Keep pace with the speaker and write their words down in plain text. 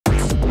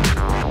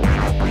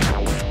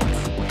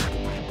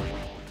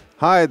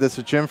Hi, this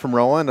is Jim from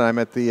Roland. I'm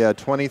at the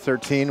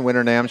 2013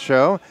 Winter NAMM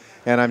show,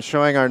 and I'm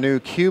showing our new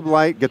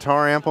Lite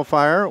guitar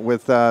amplifier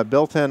with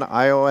built-in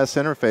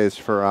iOS interface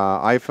for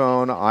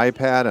iPhone,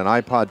 iPad, and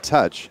iPod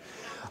Touch.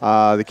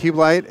 The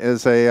Lite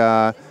is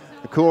a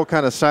cool,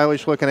 kind of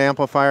stylish-looking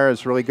amplifier.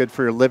 It's really good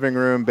for your living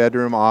room,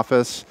 bedroom,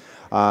 office.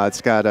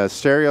 It's got a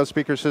stereo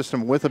speaker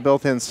system with a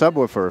built-in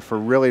subwoofer for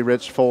really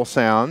rich, full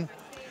sound.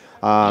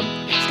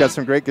 It's got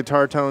some great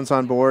guitar tones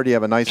on board. You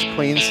have a nice,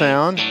 clean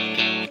sound,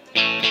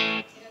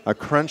 a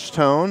crunch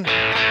tone,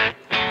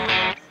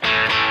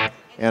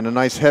 and a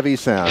nice heavy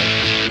sound.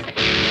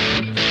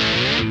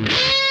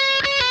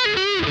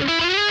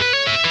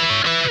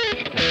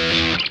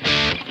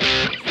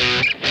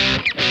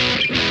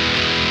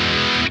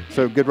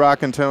 So good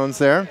rockin' tones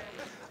there.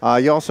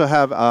 You also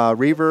have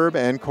reverb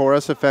and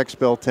chorus effects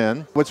built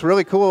in. What's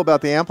really cool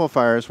about the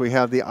amplifier is we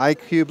have the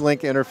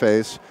Link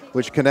interface,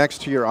 which connects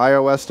to your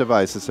iOS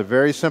device. It's a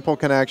very simple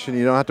connection.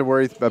 You don't have to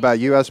worry about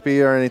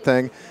USB or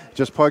anything. It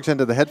just plugs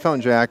into the headphone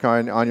jack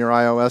on your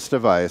iOS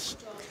device.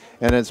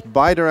 And it's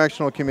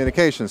bidirectional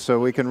communication, so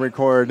we can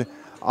record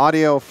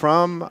audio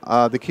from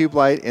the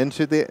Lite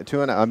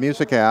into a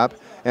music app,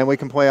 and we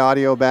can play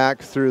audio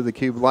back through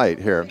the Lite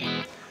here.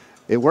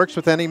 It works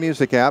with any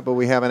music app, but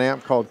we have an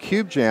app called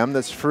Jam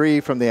that's free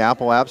from the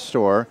Apple App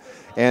Store,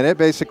 and it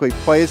basically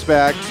plays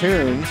back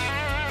tunes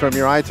from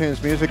your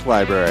iTunes music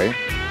library.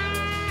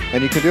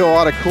 And you can do a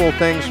lot of cool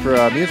things for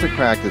music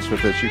practice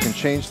with this. You can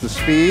change the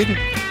speed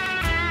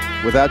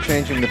without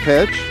changing the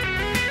pitch.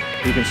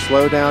 You can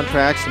slow down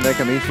tracks to make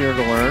them easier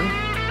to learn.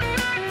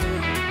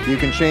 You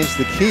can change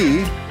the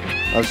key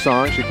of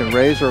songs. You can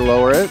raise or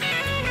lower it.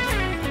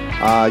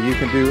 You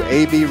can do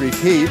A-B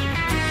repeat,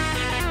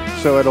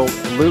 so it'll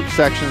loop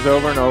sections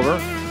over and over.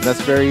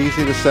 That's very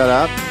easy to set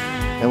up.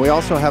 And we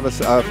also have a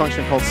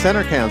function called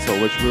center cancel,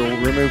 which will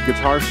remove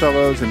guitar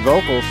solos and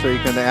vocals so you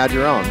can add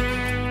your own.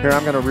 Here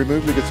I'm going to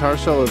remove the guitar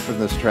solo from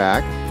this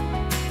track.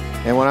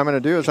 And what I'm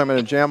going to do is I'm going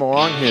to jam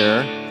along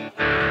here.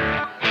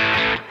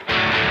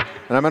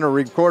 And I'm going to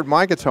record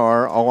my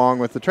guitar along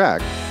with the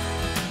track.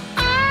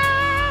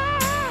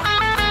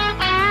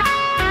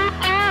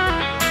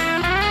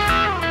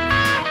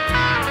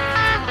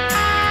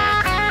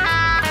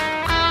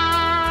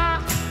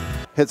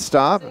 Hit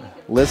stop,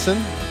 listen,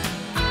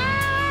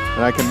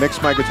 and I can mix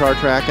my guitar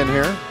track in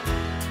here.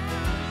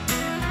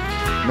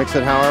 Mix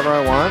it however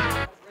I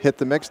want. Hit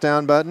the mix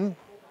down button,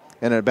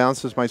 and it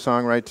bounces my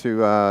song right to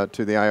the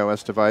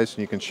iOS device,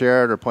 and you can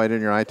share it or play it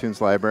in your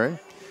iTunes library.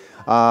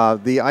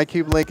 The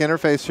Link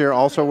interface here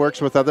also works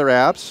with other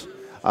apps,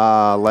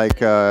 like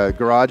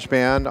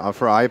GarageBand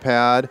for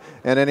iPad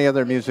and any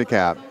other music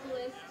app.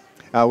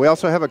 We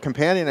also have a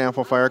companion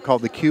amplifier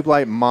called the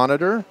Lite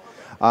Monitor,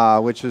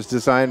 which is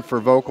designed for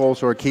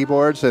vocals or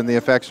keyboards, and the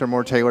effects are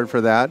more tailored for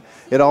that.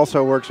 It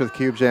also works with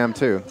Jam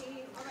too.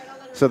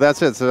 So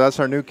that's it. So that's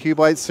our new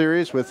Lite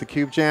series with the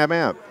Jam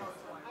amp.